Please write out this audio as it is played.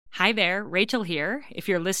Hi there, Rachel here. If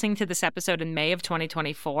you're listening to this episode in May of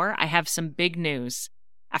 2024, I have some big news.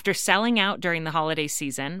 After selling out during the holiday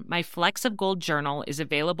season, my Flecks of Gold journal is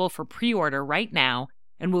available for pre-order right now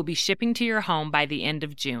and will be shipping to your home by the end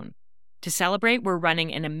of June. To celebrate, we're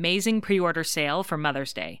running an amazing pre-order sale for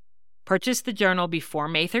Mother's Day. Purchase the journal before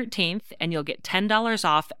May 13th and you'll get $10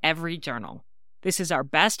 off every journal. This is our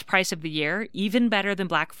best price of the year, even better than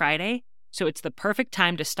Black Friday, so it's the perfect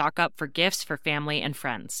time to stock up for gifts for family and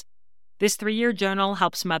friends. This 3-year journal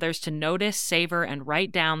helps mothers to notice, savor, and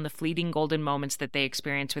write down the fleeting golden moments that they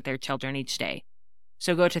experience with their children each day.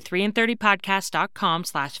 So go to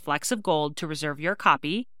 3in30podcast.com/flecksofgold to reserve your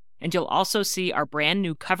copy, and you'll also see our brand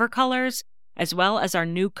new cover colors, as well as our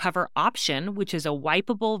new cover option, which is a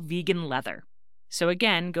wipeable vegan leather. So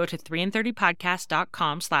again, go to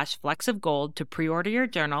 3in30podcast.com/flecksofgold to pre-order your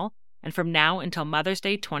journal, and from now until Mother's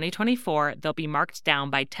Day 2024, they'll be marked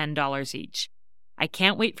down by $10 each. I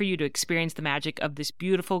can't wait for you to experience the magic of this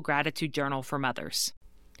beautiful gratitude journal for mothers.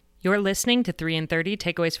 You're listening to 3 in 30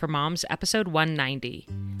 Takeaways for Moms, episode 190,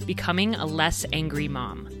 Becoming a Less Angry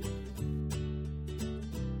Mom.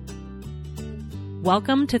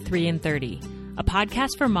 Welcome to 3 in 30, a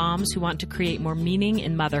podcast for moms who want to create more meaning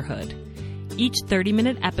in motherhood. Each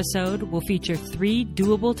 30-minute episode will feature 3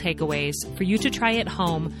 doable takeaways for you to try at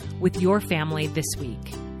home with your family this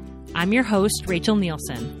week. I'm your host, Rachel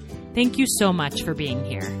Nielsen. Thank you so much for being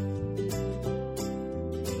here.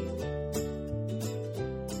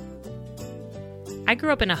 I grew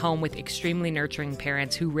up in a home with extremely nurturing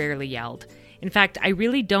parents who rarely yelled. In fact, I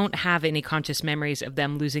really don't have any conscious memories of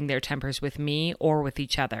them losing their tempers with me or with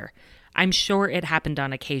each other. I'm sure it happened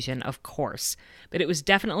on occasion, of course, but it was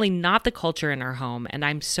definitely not the culture in our home, and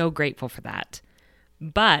I'm so grateful for that.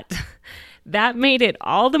 But that made it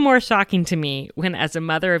all the more shocking to me when, as a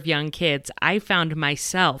mother of young kids, I found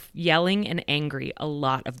myself yelling and angry a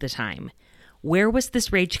lot of the time. Where was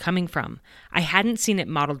this rage coming from? I hadn't seen it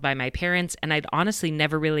modeled by my parents, and I'd honestly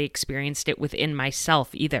never really experienced it within myself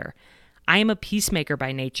either. I am a peacemaker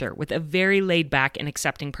by nature, with a very laid-back and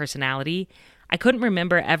accepting personality. I couldn't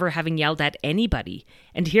remember ever having yelled at anybody,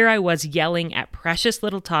 and here I was yelling at precious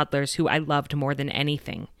little toddlers who I loved more than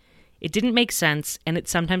anything. It didn't make sense, and it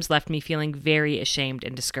sometimes left me feeling very ashamed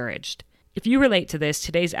and discouraged. If you relate to this,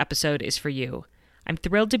 today's episode is for you. I'm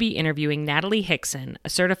thrilled to be interviewing Natalie Hixson, a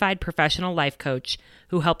certified professional life coach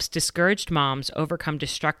who helps discouraged moms overcome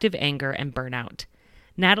destructive anger and burnout.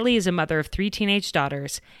 Natalie is a mother of 3 teenage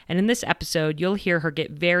daughters, and in this episode, you'll hear her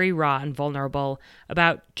get very raw and vulnerable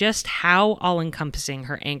about just how all-encompassing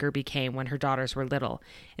her anger became when her daughters were little,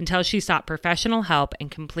 until she sought professional help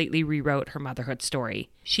and completely rewrote her motherhood story.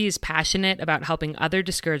 She is passionate about helping other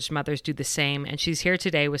discouraged mothers do the same, and she's here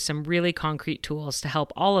today with some really concrete tools to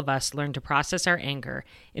help all of us learn to process our anger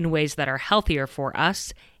in ways that are healthier for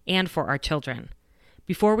us and for our children.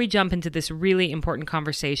 Before we jump into this really important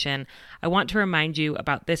conversation, I want to remind you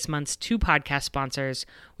about this month's 2 podcast sponsors,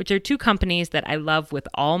 which are 2 companies that I love with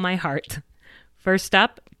all my heart. First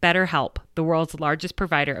up, BetterHelp, the world's largest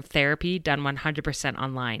provider of therapy done 100%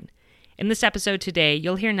 online. In this episode today,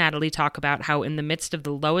 you'll hear Natalie talk about how in the midst of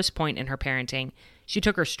the lowest point in her parenting, she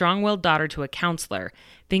took her strong-willed daughter to a counselor,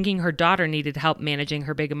 thinking her daughter needed help managing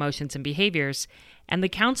her big emotions and behaviors, and the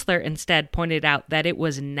counselor instead pointed out that it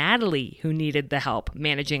was Natalie who needed the help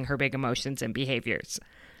managing her big emotions and behaviors.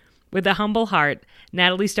 With a humble heart,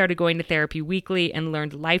 Natalie started going to therapy weekly and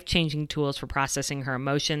learned life-changing tools for processing her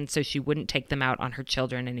emotions so she wouldn't take them out on her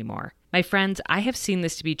children anymore. My friends, I have seen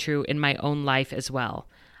this to be true in my own life as well.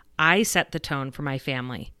 I set the tone for my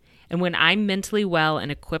family. And when I'm mentally well and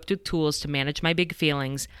equipped with tools to manage my big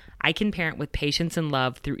feelings, I can parent with patience and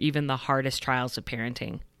love through even the hardest trials of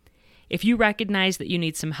parenting. If you recognize that you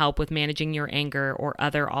need some help with managing your anger or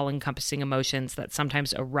other all-encompassing emotions that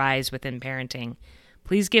sometimes arise within parenting,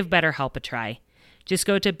 please give BetterHelp a try. Just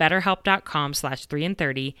go to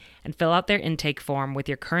betterhelp.com/3in30 and fill out their intake form with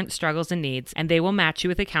your current struggles and needs, and they will match you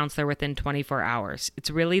with a counselor within 24 hours.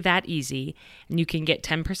 It's really that easy, and you can get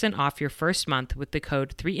 10% off your first month with the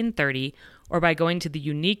code 3in30 or by going to the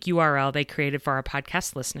unique URL they created for our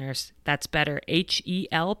podcast listeners. That's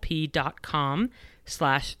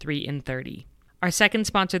betterhelp.com/3in30. Our second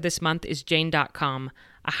sponsor this month is Jane.com,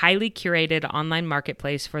 a highly curated online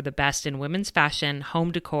marketplace for the best in women's fashion,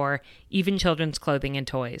 home decor, even children's clothing and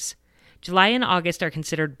toys. July and August are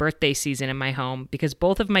considered birthday season in my home because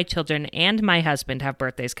both of my children and my husband have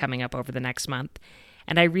birthdays coming up over the next month,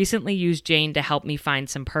 and I recently used Jane to help me find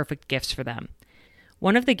some perfect gifts for them.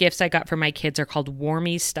 One of the gifts I got for my kids are called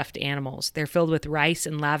Warmies stuffed animals. They're filled with rice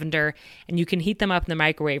and lavender, and you can heat them up in the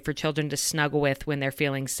microwave for children to snuggle with when they're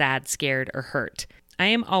feeling sad, scared, or hurt. I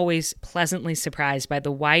am always pleasantly surprised by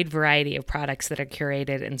the wide variety of products that are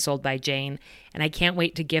curated and sold by Jane, and I can't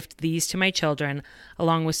wait to gift these to my children,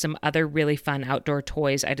 along with some other really fun outdoor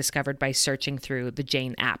toys I discovered by searching through the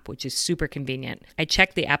Jane app, which is super convenient. I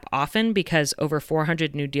check the app often because over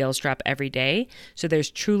 400 new deals drop every day, so there's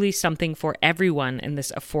truly something for everyone in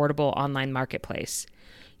this affordable online marketplace.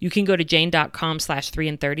 You can go to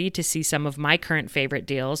jane.com/3in30 to see some of my current favorite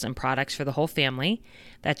deals and products for the whole family.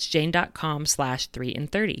 That's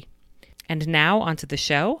jane.com/3in30. And now onto the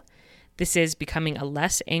show. This is Becoming a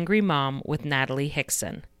Less Angry Mom with Natalie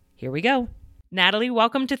Hixson. Here we go. Natalie,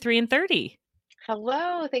 welcome to 3 in 30.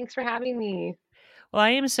 Hello, thanks for having me. Well, I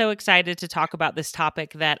am so excited to talk about this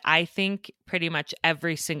topic that I think pretty much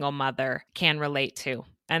every single mother can relate to.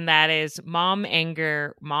 And that is mom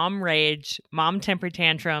anger, mom rage, mom temper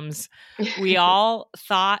tantrums. We all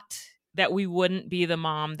thought that we wouldn't be the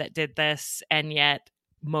mom that did this. And yet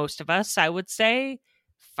most of us, I would say,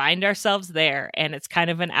 find ourselves there. And it's kind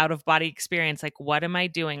of an out of body experience. Like, what am I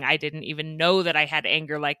doing? I didn't even know that I had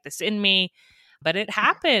anger like this in me. But it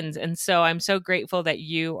happens. And so I'm so grateful that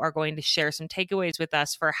you are going to share some takeaways with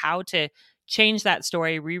us for how to change that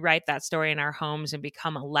story, rewrite that story in our homes, and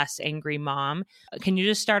become a less angry mom. Can you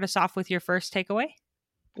just start us off with your first takeaway?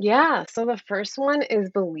 Yeah, so the first one is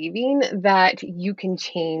believing that you can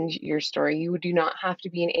change your story. You do not have to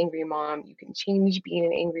be an angry mom. You can change being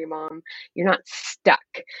an angry mom. You're not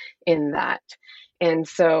stuck in that. And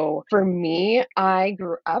so for me, I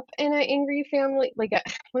grew up in an angry family, let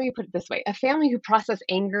me put it this way, a family who processed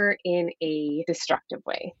anger in a destructive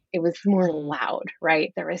way. It was more loud,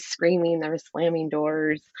 right? There was screaming, there was slamming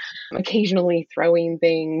doors, occasionally throwing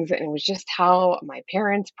things. And it was just how my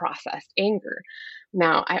parents processed anger.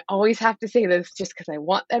 Now, I always have to say this just because I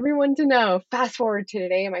want everyone to know. Fast forward to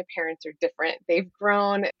today, my parents are different. They've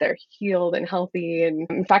grown, they're healed and healthy. And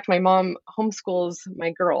in fact, my mom homeschools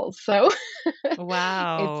my girls. So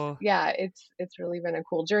Wow. it's really been a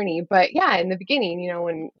cool journey. But yeah, in the beginning,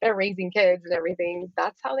 when they're raising kids and everything,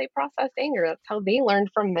 that's how they process anger. That's how they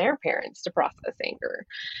learned from their parents to process anger.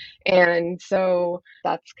 And so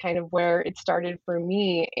that's kind of where it started for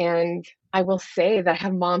me. And I will say that I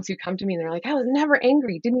have moms who come to me and they're like, I was never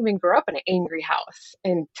angry, didn't even grow up in an angry house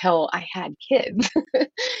until I had kids.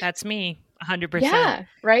 That's me, 100%. Yeah,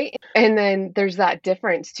 right. And then there's that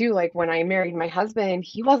difference too. Like when I married my husband,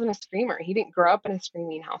 he wasn't a screamer. He didn't grow up in a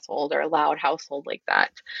screaming household or a loud household like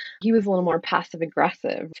that. He was a little more passive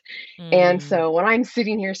aggressive. And so when I'm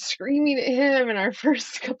sitting here screaming at him in our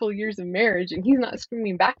first couple of years of marriage and he's not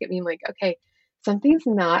screaming back at me, I'm like, okay, something's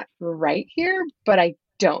not right here, but I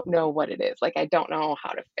don't know what it is. Like, I don't know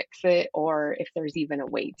how to fix it or if there's even a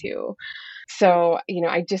way to. So,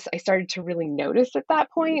 I started to really notice at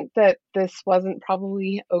that point that this wasn't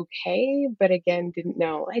probably okay, but again, didn't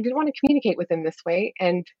know. I didn't want to communicate with him this way.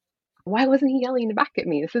 And why wasn't he yelling back at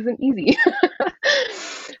me? This isn't easy.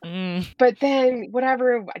 But then,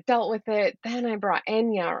 whatever, I dealt with it. Then I brought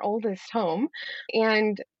Enya, our oldest, home,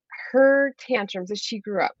 and her tantrums as she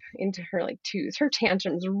grew up into her twos, her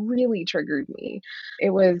tantrums really triggered me.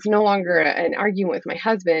 It was no longer an argument with my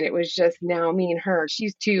husband. It was just now me and her.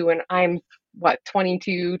 She's 2 and I'm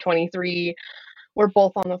 22, 23. We're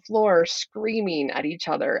both on the floor screaming at each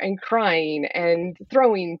other and crying and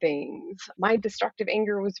throwing things. My destructive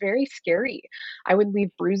anger was very scary. I would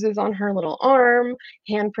leave bruises on her little arm,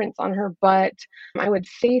 handprints on her butt. I would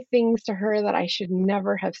say things to her that I should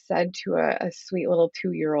never have said to a sweet little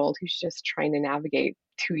 2-year-old who's just trying to navigate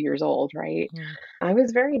 2 years old, right? I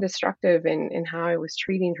was very destructive in how I was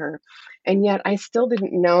treating her. And yet I still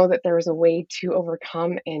didn't know that there was a way to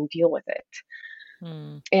overcome and deal with it.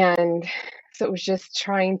 And so it was just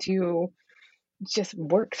trying to just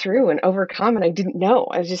work through and overcome. And I didn't know.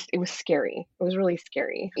 It was scary. It was really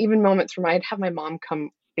scary. Even moments where I'd have my mom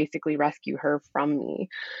come basically rescue her from me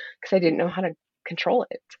because I didn't know how to control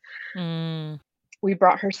it. We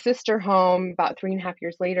brought her sister home about 3.5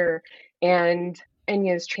 years later, and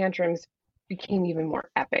Enya's tantrums became even more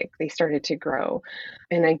epic. They started to grow.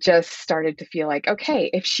 And I just started to feel like, okay,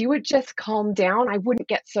 if she would just calm down, I wouldn't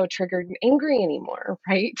get so triggered and angry anymore,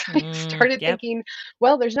 right? I started thinking,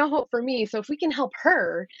 well, there's no hope for me. So if we can help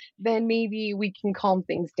her, then maybe we can calm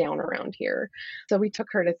things down around here. So we took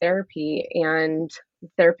her to therapy, and the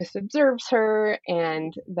therapist observes her,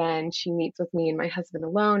 and then she meets with me and my husband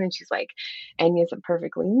alone, and she's like, Enya's a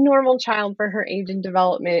perfectly normal child for her age and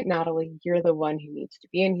development. Natalie, you're the one who needs to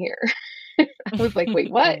be in here. I was like, wait,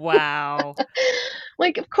 what? Wow.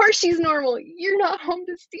 Like, of course she's normal. You're not home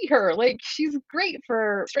to see her. Like, she's great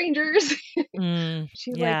for strangers.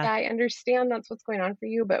 She's like, I understand that's what's going on for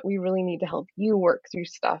you, but we really need to help you work through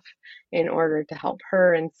stuff in order to help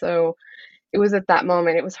her. And so it was at that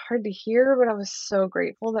moment, it was hard to hear, but I was so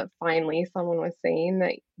grateful that finally someone was saying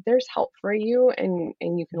that there's help for you and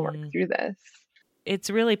you can work Mm. through this.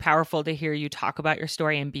 It's really powerful to hear you talk about your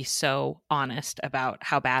story and be so honest about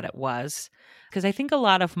how bad it was. Because I think a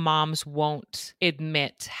lot of moms won't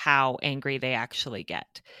admit how angry they actually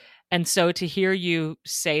get. And so to hear you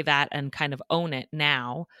say that and kind of own it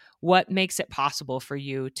now, what makes it possible for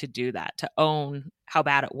you to do that, to own how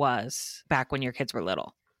bad it was back when your kids were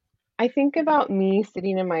little? I think about me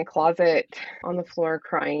sitting in my closet on the floor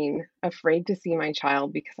crying, afraid to see my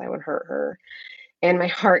child because I would hurt her. And my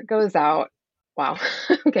heart goes out. Wow.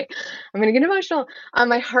 Okay. I'm going to get emotional.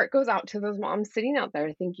 My heart goes out to those moms sitting out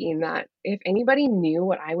there thinking that if anybody knew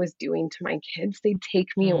what I was doing to my kids, they'd take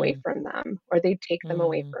me away Mm, from them or they'd take them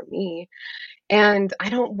away mm, from me. And I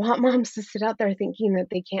don't want moms to sit out there thinking that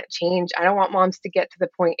they can't change. I don't want moms to get to the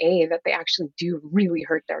point A that they actually do really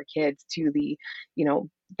hurt their kids to you know,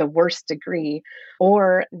 the worst degree,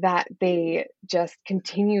 or that they just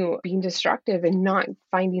continue being destructive and not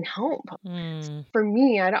finding help. mm, For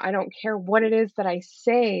me, I don't care what it is that I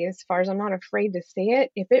say, as far as I'm not afraid to say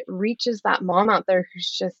it. If it reaches that mom out there who's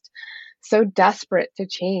just so desperate to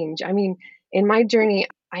change. I mean, in my journey,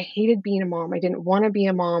 I hated being a mom. I didn't want to be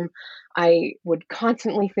a mom. I would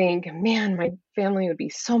constantly think, man, my family would be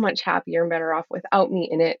so much happier and better off without me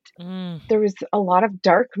in it. mm, There was a lot of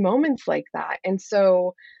dark moments like that. And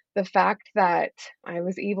so the fact that I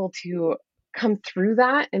was able to come through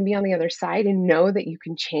that and be on the other side and know that you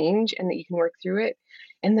can change and that you can work through it.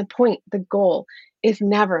 And the point, the goal is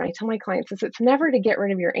never, and I tell my clients this, it's never to get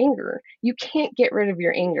rid of your anger. You can't get rid of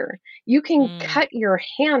your anger. You can mm. cut your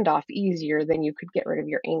hand off easier than you could get rid of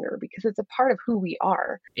your anger because it's a part of who we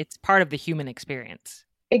are. It's part of the human experience.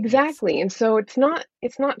 Yes. Exactly, and so it's not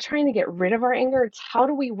trying to get rid of our anger, it's how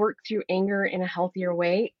do we work through anger in a healthier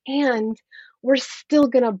way, and we're still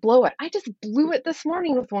gonna blow it. I just blew it this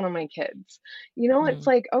morning with one of my kids. It's Mm,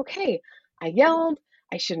 like, okay, I yelled,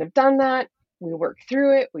 I shouldn't have done that. We work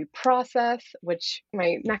through it, we process, which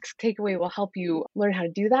my next takeaway will help you learn how to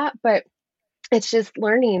do that, but it's just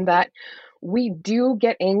learning that we do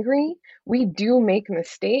get angry, we do make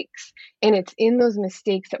mistakes, and it's in those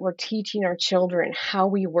mistakes that we're teaching our children how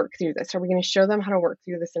we work through this. Are we going to show them how to work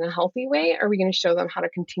through this in a healthy way? Or are we going to show them how to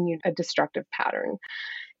continue a destructive pattern?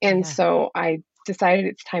 And yeah. so I decided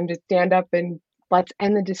it's time to stand up and let's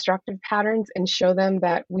end the destructive patterns and show them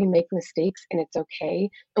that we make mistakes and it's okay.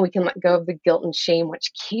 And we can let go of the guilt and shame,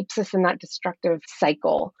 which keeps us in that destructive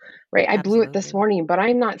cycle, right? I blew it this Absolutely. morning, but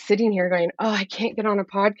I'm not sitting here going, oh, I can't get on a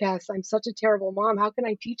podcast. I'm such a terrible mom. How can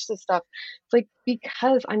I teach this stuff? It's like,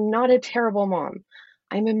 because I'm not a terrible mom.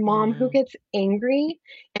 I'm a mom who Mm, gets angry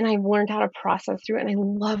and I've learned how to process through it. And I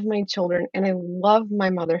love my children and I love my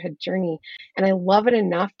motherhood journey. And I love it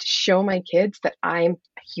enough to show my kids that I'm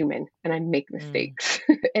a human and I make mm. mistakes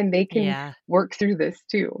and they can Yeah. work through this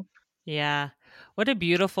too. Yeah. What a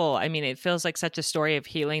beautiful, I mean, it feels like such a story of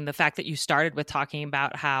healing. The fact that you started with talking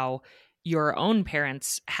about how your own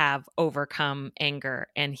parents have overcome anger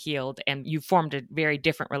and healed, and you formed a very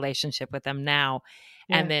different relationship with them now.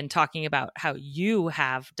 And Yeah. then talking about how you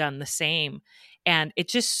have done the same. And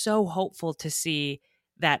it's just so hopeful to see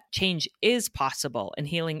that change is possible and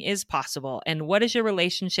healing is possible. And what is your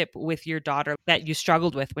relationship with your daughter that you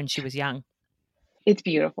struggled with when she was young? It's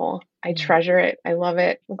beautiful. I Mm, treasure it. I love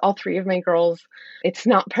it. With all three of my girls, it's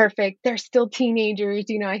not perfect. They're still teenagers.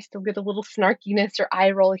 I still get a little snarkiness or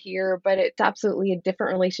eye roll here, but it's absolutely a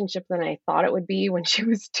different relationship than I thought it would be when she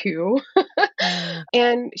was 2. mm,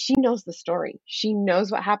 And she knows the story. She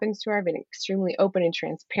knows what happens to her. I've been extremely open and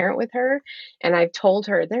transparent with her. And I've told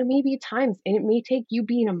her there may be times, and it may take you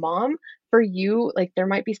being a mom for you. Like there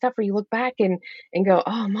might be stuff where you look back and go,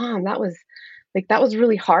 oh, mom, that was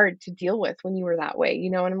really hard to deal with when you were that way.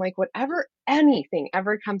 And I'm like, whatever, anything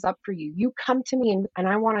ever comes up for you, you come to me and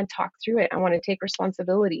I want to talk through it. I want to take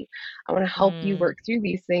responsibility. I want to help you mm, work through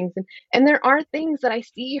these things. And there are things that I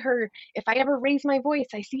see her, if I ever raise my voice,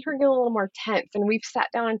 I see her get a little more tense. And we've sat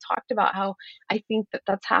down and talked about how I think that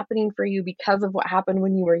that's happening for you because of what happened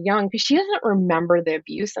when you were young, because she doesn't remember the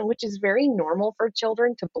abuse, and which is very normal for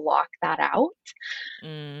children to block that out.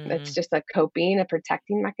 That's mm. just a coping, a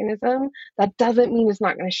protecting mechanism. That doesn't mean it's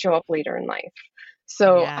not going to show up later in life.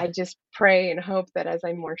 So Yeah. I just pray and hope that as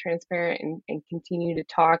I'm more transparent and continue to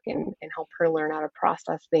talk and help her learn how to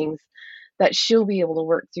process things, that she'll be able to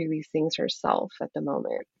work through these things herself at the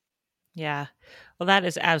moment. Yeah. Well, that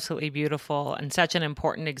is absolutely beautiful and such an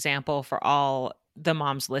important example for all the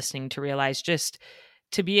moms listening to realize just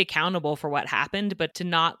to be accountable for what happened, but to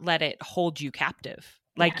not let it hold you captive.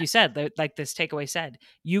 Like Yeah. you said, like this takeaway said,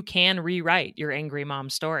 you can rewrite your angry mom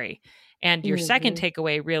story. And your second Hmm.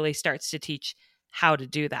 takeaway really starts to teach how to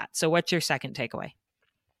do that. So what's your second takeaway?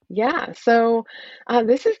 Yeah. So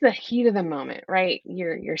this is the heat of the moment, right?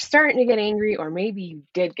 You're starting to get angry, or maybe you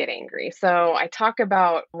did get angry. So I talk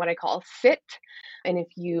about what I call sit. And if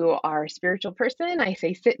you are a spiritual person, I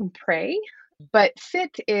say sit and pray. But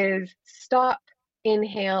sit is stop,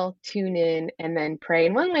 inhale, tune in, and then pray.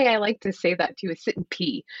 And one way I like to say that too is sit and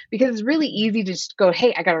pee, because it's really easy to just go,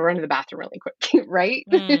 hey, I got to run to the bathroom really quick, right?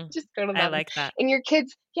 Mm, Just go to the I bathroom. like that. And your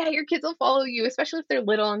kids, yeah, your kids will follow you, especially if they're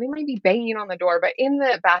little and they might be banging on the door. But in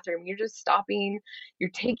the bathroom, you're just stopping, you're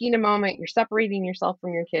taking a moment, you're separating yourself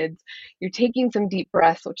from your kids, you're taking some deep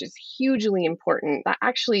breaths, which is hugely important. That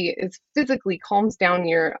actually is physically calms down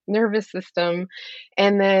your nervous system.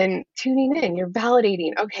 And then tuning in, you're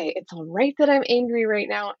validating, okay, it's all right that I'm angry right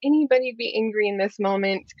now. Anybody be angry in this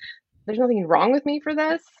moment. There's nothing wrong with me for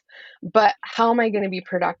this, but how am I going to be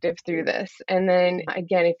productive through this? And then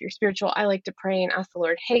again, if you're spiritual, I like to pray and ask the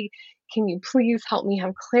Lord, hey, can you please help me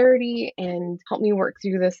have clarity and help me work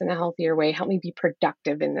through this in a healthier way? Help me be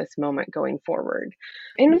productive in this moment going forward.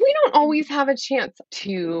 And we don't always have a chance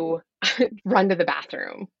to run to the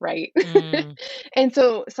bathroom, right? Mm, And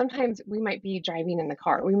so sometimes we might be driving in the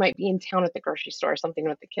car, we might be in town at the grocery store, something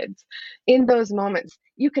with the kids. In those moments,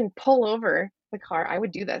 you can pull over the car. I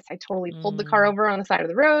would do this. I totally pulled the car mm, over on the side of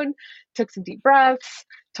the road, took some deep breaths,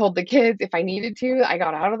 told the kids if I needed to, I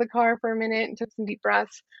got out of the car for a minute and took some deep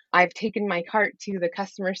breaths. I've taken my cart to the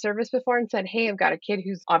customer service before and said, hey, I've got a kid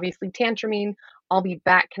who's obviously tantruming. I'll be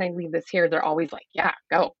back. Can I leave this here? They're always like, yeah,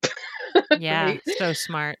 go. yeah, Right. so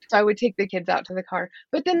smart. So I would take the kids out to the car.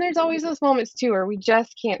 But then there's always those moments too where we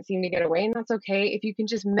just can't seem to get away. And that's okay. If you can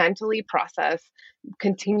just mentally process,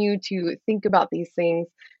 continue to think about these things,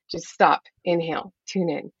 just stop, inhale, tune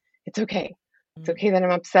in. It's okay. It's Mm, okay that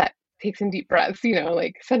I'm upset. Take some deep breaths,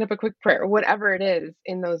 like send up a quick prayer, whatever it is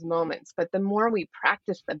in those moments. But the more we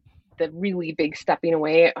practice the really big stepping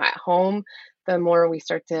away at home, the more we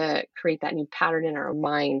start to create that new pattern in our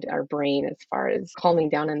mind, our brain, as far as calming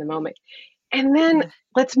down in the moment. And then yeah.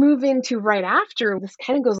 let's move into right after. This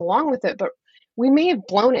kind of goes along with it, but we may have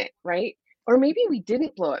blown it, right? Or maybe we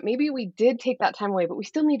didn't blow it. Maybe we did take that time away, but we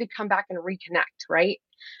still need to come back and reconnect, right?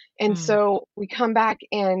 And Mm, so we come back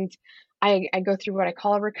and I go through what I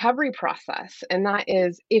call a recovery process. And that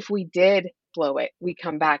is if we did blow it, we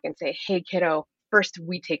come back and say, hey, kiddo, first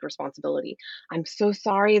we take responsibility. I'm so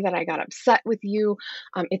sorry that I got upset with you.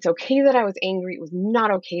 It's okay that I was angry. It was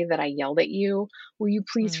not okay that I yelled at you. Will you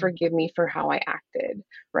please mm, forgive me for how I acted?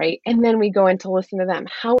 Right. And then we go in to listen to them.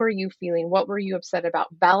 How are you feeling? What were you upset about?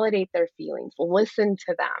 Validate their feelings, listen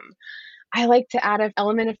to them. I like to add an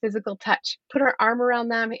element of physical touch, put our arm around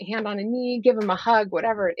them, hand on a knee, give them a hug,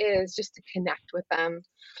 whatever it is, just to connect with them.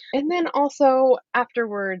 And then also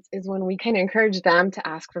afterwards is when we kind of encourage them to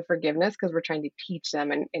ask for forgiveness because we're trying to teach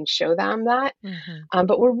them and show them that. mhm,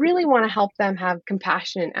 But we really want to help them have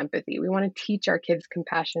compassion and empathy. We want to teach our kids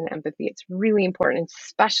compassion and empathy. It's really important,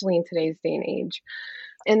 especially in today's day and age.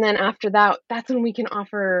 And then after that, that's when we can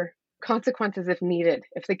offer consequences if needed,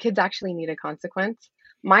 if the kids actually need a consequence.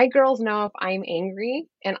 My girls know if I'm angry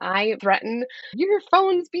and I threaten, your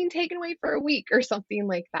phone's being taken away for a week or something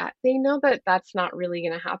like that, they know that that's not really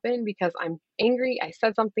going to happen because I'm angry. I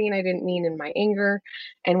said something I didn't mean in my anger,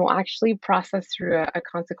 and we'll actually process through a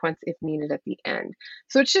consequence if needed at the end.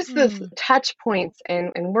 So it's just this mm, touch points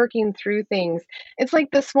and working through things. It's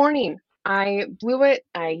like this morning. I blew it.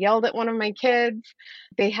 I yelled at one of my kids.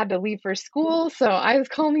 They had to leave for school. So I was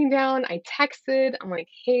calming down. I texted. I'm like,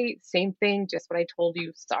 hey, same thing, just what I told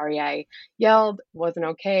you. Sorry I yelled. Wasn't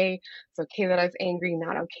okay. It's okay that I was angry.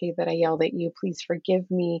 Not okay that I yelled at you. Please forgive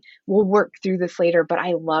me. We'll work through this later, but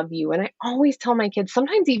I love you. And I always tell my kids,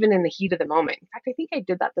 sometimes even in the heat of the moment. In fact, I think I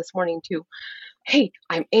did that this morning too. Hey,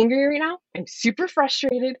 I'm angry right now. I'm super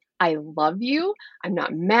frustrated. I love you. I'm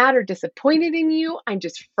not mad or disappointed in you. I'm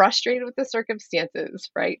just frustrated with the circumstances,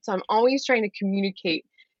 right? So I'm always trying to communicate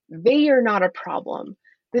they are not a problem.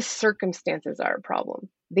 The circumstances are a problem.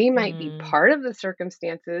 They might be mm. part of the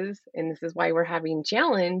circumstances, and this is why we're having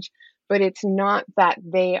challenge, but it's not that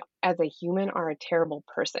they, as a human, are a terrible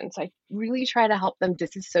person. So I really try to help them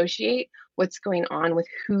disassociate what's going on with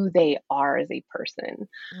who they are as a person.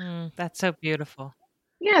 That's so beautiful.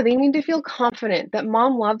 Yeah, they need to feel confident that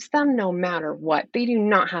mom loves them no matter what. They do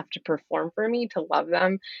not have to perform for me to love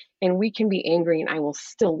them. And we can be angry and I will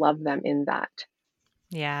still love them in that.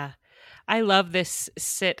 Yeah. I love this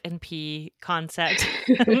sit and pee concept.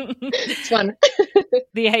 It's fun.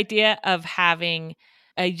 The idea of having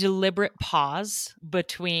a deliberate pause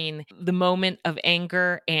between the moment of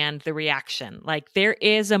anger and the reaction. Like there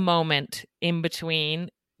is a moment in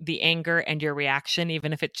between the anger and your reaction,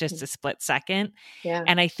 even if it's just a split second. Yeah.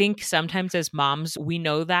 And I think sometimes as moms, we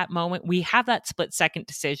know that moment. We have that split second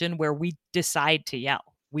decision where we decide to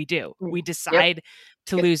yell. We do. We Yep. decide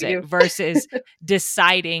to Yep, lose we it do. versus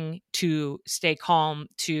deciding to stay calm,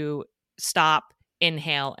 to stop,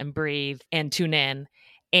 inhale, and breathe and tune in.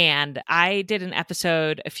 And I did an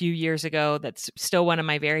episode a few years ago that's still one of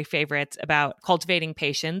my very favorites about cultivating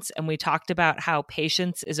patience. And we talked about how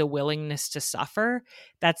patience is a willingness to suffer.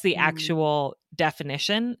 That's the actual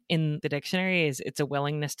definition in the dictionary, is it's a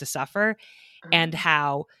willingness to suffer. And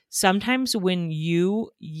how sometimes when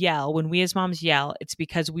you yell, when we as moms yell, it's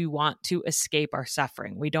because we want to escape our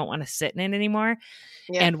suffering. We don't want to sit in it anymore.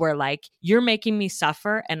 Yes. And we're like, you're making me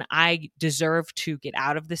suffer and I deserve to get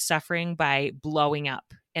out of this suffering by blowing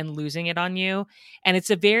up and losing it on you. And it's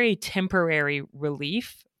a very temporary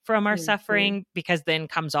relief from our suffering, because then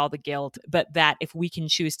comes all the guilt. But that if we can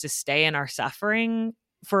choose to stay in our suffering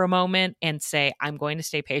for a moment and say, I'm going to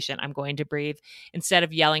stay patient, I'm going to breathe, instead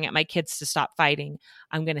of yelling at my kids to stop fighting,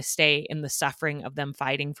 I'm going to stay in the suffering of them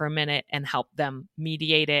fighting for a minute and help them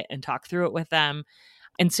mediate it and talk through it with them.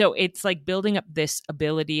 And so it's like building up this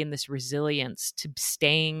ability and this resilience to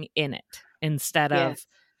staying in it instead of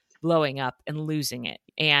blowing up and losing it.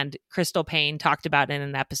 And Crystal Payne talked about in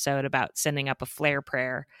an episode about sending up a flare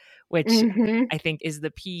prayer, which I think is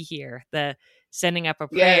the P here, the sending up a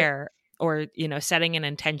prayer or, setting an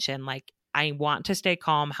intention like, I want to stay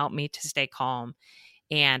calm, help me to stay calm.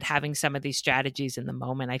 And having some of these strategies in the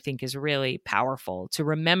moment, I think, is really powerful to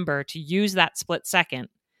remember to use that split second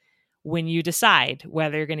when you decide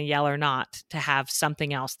whether you're going to yell or not, to have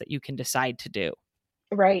something else that you can decide to do.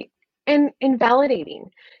 Right. And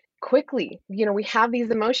invalidating quickly. We have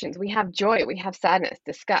these emotions. We have joy, we have sadness,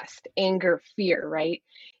 disgust, anger, fear, right?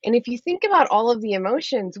 And if you think about all of the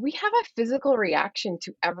emotions, we have a physical reaction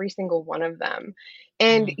to every single one of them.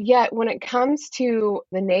 And yet, when it comes to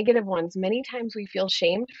the negative ones, many times we feel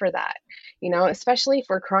shamed for that. Especially if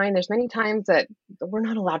we're crying, there's many times that we're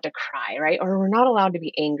not allowed to cry, right? Or we're not allowed to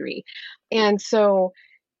be angry. And so,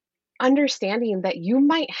 understanding that you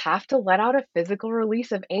might have to let out a physical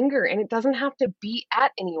release of anger, and it doesn't have to be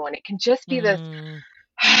at anyone. It can just be this,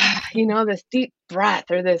 this deep breath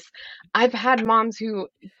or this. I've had moms who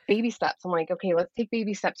baby steps. I'm like, okay, let's take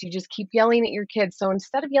baby steps. You just keep yelling at your kids. So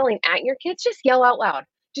instead of yelling at your kids, just yell out loud.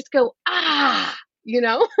 Just go, and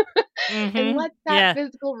let that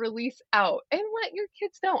physical release out and let your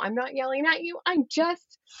kids know, I'm not yelling at you. I'm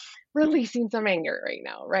just releasing some anger right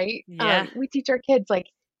now. Right. Yeah. We teach our kids, like,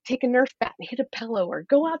 take a Nerf bat and hit a pillow or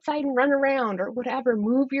go outside and run around or whatever.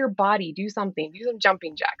 Move your body, do something, do some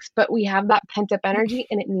jumping jacks. But we have that pent up energy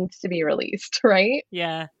and it needs to be released, right?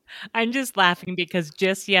 Yeah. I'm just laughing because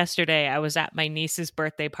just yesterday I was at my niece's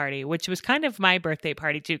birthday party, which was kind of my birthday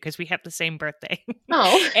party too, because we have the same birthday.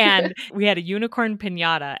 Oh. And we had a unicorn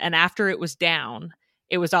piñata. And after it was down,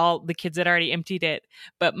 it was all the kids had already emptied it.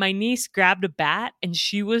 But my niece grabbed a bat and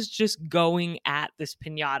she was just going at this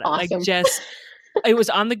piñata. Awesome. Like just it was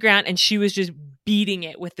on the ground and she was just beating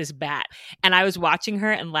it with this bat. And I was watching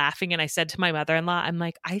her and laughing. And I said to my mother-in-law, I'm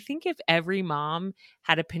like, I think if every mom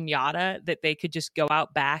had a piñata that they could just go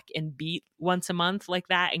out back and beat once a month like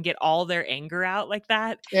that and get all their anger out like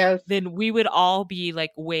that, then we would all be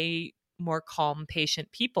like way more calm,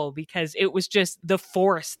 patient people, because it was just the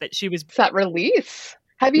force that she was. It's that release.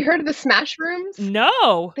 Have you heard of the smash rooms?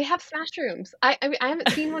 No. They have smash rooms. I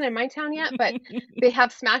haven't seen one in my town yet, but they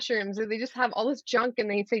have smash rooms where they just have all this junk and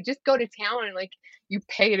they say, just go to town and like you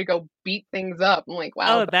pay to go beat things up. I'm like,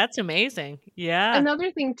 wow. Oh, that's amazing. Yeah.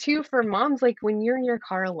 Another thing too for moms, like when you're in your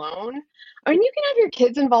car alone, and you can have your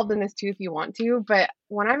kids involved in this too if you want to, but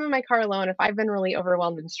when I'm in my car alone, if I've been really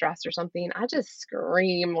overwhelmed and stressed or something, I just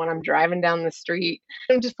scream when I'm driving down the street.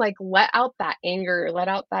 I'm just like, let out that anger, let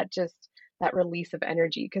out that release of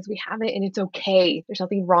energy, because we have it and it's okay. There's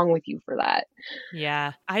nothing wrong with you for that.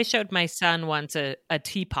 Yeah. I showed my son once a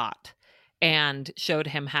teapot and showed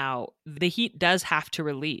him how the heat does have to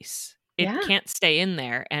release. It can't stay in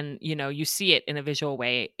there. And, you see it in a visual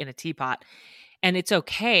way in a teapot. And it's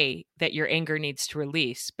okay that your anger needs to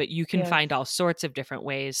release, but you can find all sorts of different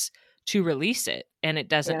ways to release it. And it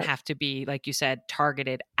doesn't have to be, like you said,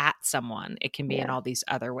 targeted at someone. It can be in all these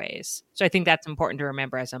other ways. So I think that's important to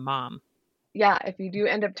remember as a mom. Yeah, if you do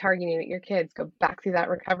end up targeting at your kids, go back through that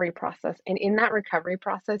recovery process. And in that recovery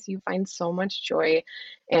process, you find so much joy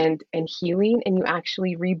and healing, and you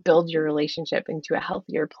actually rebuild your relationship into a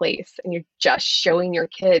healthier place. And you're just showing your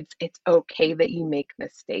kids it's okay that you make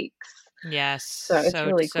mistakes. Yes. So it's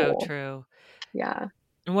really cool. So true. Yeah.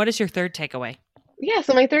 And what is your third takeaway? Yeah,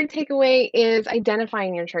 so my third takeaway is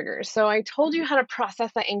identifying your triggers. So I told you how to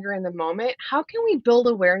process that anger in the moment. How can we build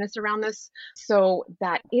awareness around this so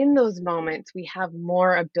that in those moments we have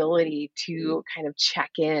more ability to kind of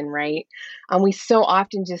check in, right? We so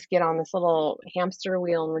often just get on this little hamster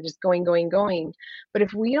wheel and we're just going, going, going. But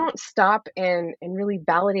if we don't stop and really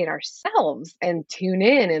validate ourselves and tune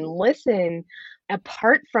in and listen,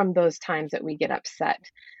 apart from those times that we get upset,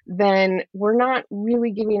 then we're not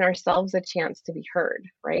really giving ourselves a chance to be heard,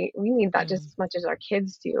 right? We need that just Mm. as much as our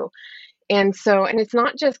kids do. And it's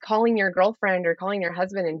not just calling your girlfriend or calling your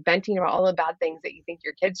husband and venting about all the bad things that you think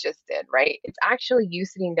your kids just did, right? It's actually you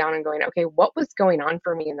sitting down and going, okay, what was going on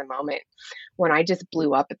for me in the moment when I just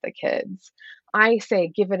blew up at the kids? I say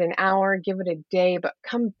give it an hour, give it a day, but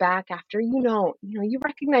come back after you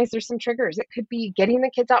recognize there's some triggers. It could be getting the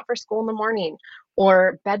kids out for school in the morning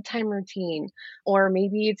or bedtime routine, or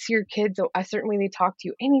maybe it's your kids a certain way they talk to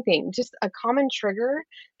you, anything, just a common trigger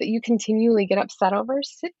that you continually get upset over.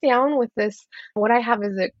 Sit down with this, what I have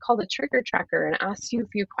is called a trigger tracker, and ask you a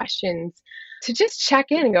few questions to just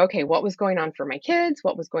check in and go, okay, what was going on for my kids?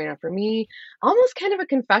 What was going on for me? Almost kind of a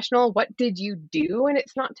confessional. What did you do? And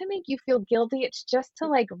it's not to make you feel guilty. It's just to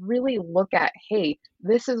like really look at, hey,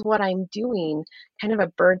 this is what I'm doing, kind of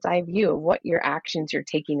a bird's eye view of what your actions you're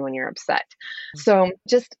taking when you're upset. So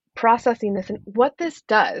just processing this, and what this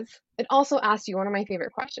does, it also asks you one of my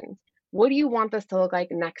favorite questions. What do you want this to look like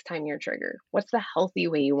next time you're triggered? What's the healthy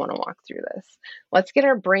way you want to walk through this? Let's get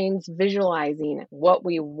our brains visualizing what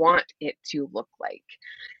we want it to look like.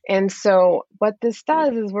 And so, what this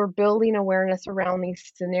does is we're building awareness around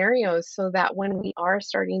these scenarios so that when we are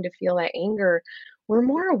starting to feel that anger, we're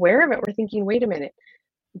more aware of it. We're thinking, wait a minute,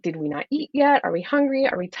 did we not eat yet? Are we hungry?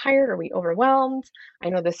 Are we tired? Are we overwhelmed? I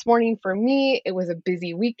know this morning for me, it was a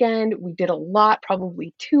busy weekend. We did a lot,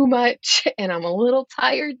 probably too much, and I'm a little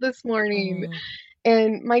tired this morning. Mm.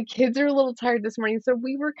 And my kids are a little tired this morning. So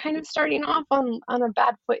we were kind of starting off on a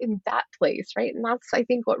bad foot in that place, right? And that's, I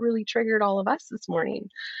think, what really triggered all of us this morning.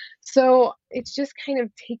 So it's just kind of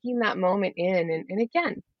taking that moment in. And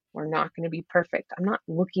again, we're not going to be perfect. I'm not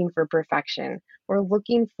looking for perfection. We're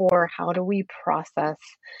looking for how do we process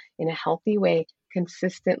in a healthy way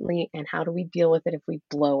consistently, and how do we deal with it if we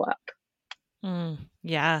blow up?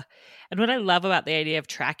 Yeah. And what I love about the idea of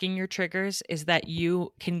tracking your triggers is that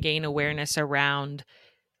you can gain awareness around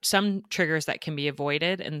some triggers that can be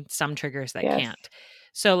avoided and some triggers that Yes. can't.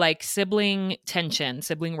 So, like sibling tension,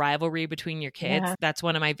 sibling rivalry between your kids, Yeah. that's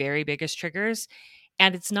one of my very biggest triggers.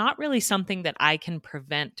 And it's not really something that I can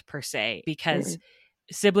prevent per se, because Mm.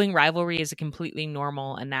 sibling rivalry is a completely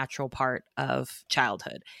normal and natural part of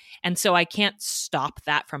childhood. And so I can't stop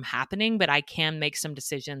that from happening, but I can make some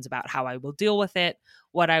decisions about how I will deal with it,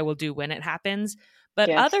 what I will do when it happens. But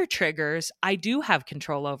Yes. other triggers I do have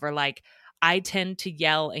control over. Like I tend to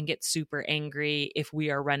yell and get super angry if we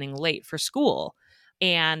are running late for school.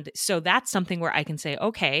 And so that's something where I can say,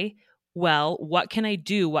 okay, well, what can I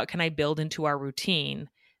do? What can I build into our routine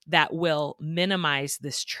that will minimize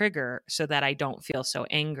this trigger so that I don't feel so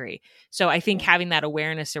angry? So I think Yeah. having that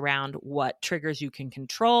awareness around what triggers you can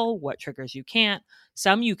control, what triggers you can't,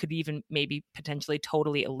 some you could even maybe potentially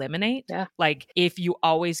totally eliminate. Yeah. Like if you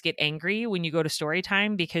always get angry when you go to story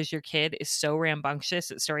time because your kid is so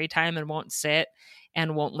rambunctious at story time and won't sit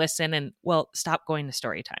and won't listen, and well, stop going to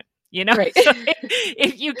story time. Right. So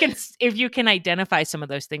if you can identify some of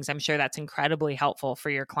those things, I'm sure that's incredibly helpful for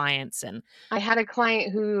your clients. And I had a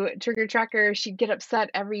client who trigger tracker, she'd get upset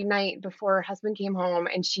every night before her husband came home,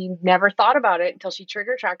 and she never thought about it until she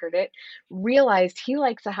trigger trackered it, realized he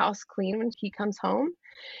likes the house clean when he comes home.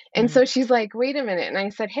 And mm, so she's like, wait a minute. And I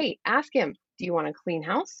said, hey, ask him, do you want a clean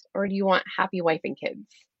house or do you want happy wife and kids?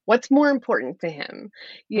 What's more important to him?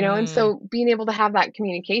 And mm, so being able to have that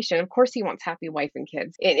communication, of course, he wants happy wife and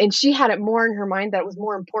kids. And she had it more in her mind that it was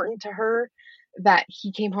more important to her that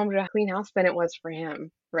he came home to a clean house than it was for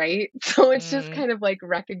him. Right. So it's just mm, kind of like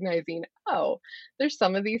recognizing, oh, there's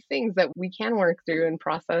some of these things that we can work through and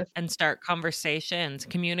process. and start conversations,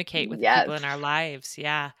 communicate with the people Yes. in our lives.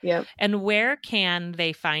 Yeah. Yep. And where can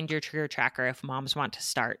they find your trigger tracker if moms want to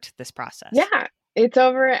start this process? Yeah. It's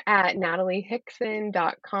over at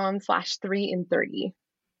nataliehixson.com/3in30.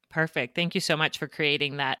 Perfect. Thank you so much for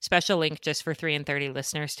creating that special link just for 3 and 30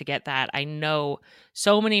 listeners to get that. I know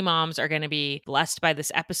so many moms are going to be blessed by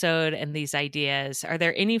this episode and these ideas. Are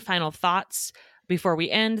there any final thoughts before we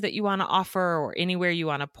end that you want to offer, or anywhere you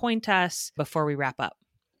want to point us before we wrap up?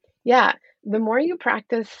 Yeah. The more you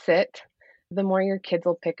practice sit, the more your kids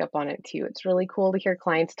will pick up on it too. It's really cool to hear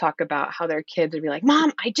clients talk about how their kids would be like,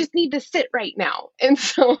 Mom, I just need to sit right now. And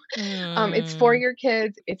so it's for Mm, your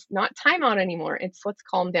kids. It's not timeout anymore. It's let's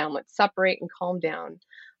calm down, let's separate and calm down.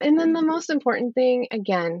 And then the most important thing,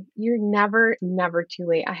 again, you're never, never too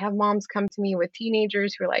late. I have moms come to me with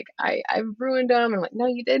teenagers who are like, I've ruined them. I'm like, no,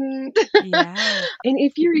 you didn't. yeah. And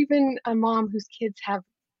if you're even a mom whose kids have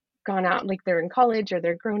gone out, like they're in college or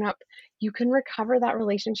they're grown up, you can recover that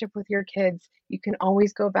relationship with your kids. You can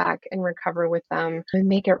always go back and recover with them and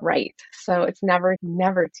make it right. So it's never,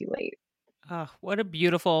 never too late. Oh, what a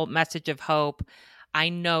beautiful message of hope. I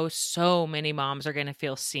know so many moms are going to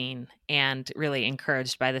feel seen and really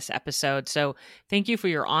encouraged by this episode. So thank you for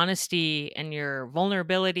your honesty and your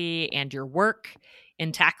vulnerability and your work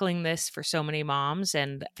in tackling this for so many moms.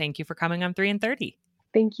 And thank you for coming on 3 and 30.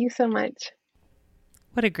 Thank you so much.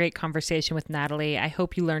 What a great conversation with Natalie. I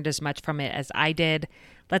hope you learned as much from it as I did.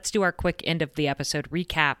 Let's do our quick end of the episode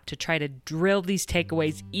recap to try to drill these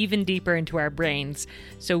takeaways even deeper into our brains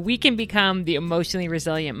so we can become the emotionally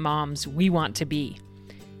resilient moms we want to be.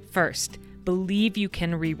 First, believe you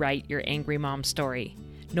can rewrite your angry mom story.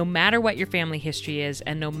 No matter what your family history is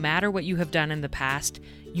and no matter what you have done in the past,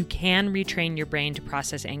 you can retrain your brain to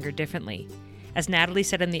process anger differently. As Natalie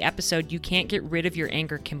said in the episode, you can't get rid of your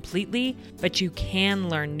anger completely, but you can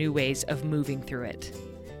learn new ways of moving through it.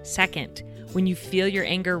 Second, when you feel your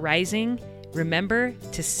anger rising, remember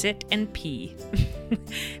to sit and pee.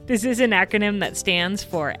 This is an acronym that stands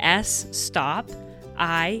for S, stop,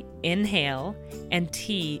 I, inhale, and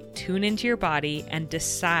T, tune into your body and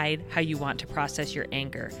decide how you want to process your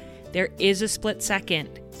anger. There is a split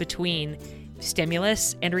second between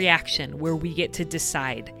stimulus and reaction where we get to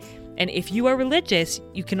decide. And if you are religious,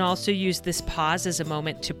 you can also use this pause as a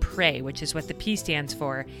moment to pray, which is what the P stands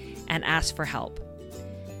for, and ask for help.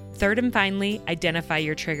 Third and finally, identify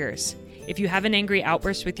your triggers. If you have an angry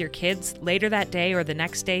outburst with your kids, later that day or the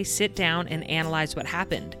next day, sit down and analyze what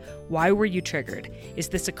happened. Why were you triggered? Is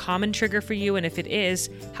this a common trigger for you? And if it is,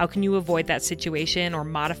 how can you avoid that situation or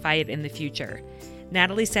modify it in the future?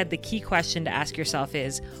 Natalie said the key question to ask yourself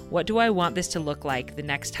is, what do I want this to look like the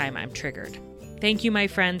next time I'm triggered? Thank you, my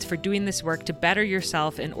friends, for doing this work to better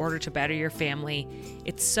yourself in order to better your family.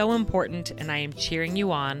 It's so important, and I am cheering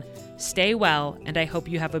you on. Stay well, and I hope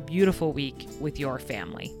you have a beautiful week with your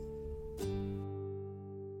family.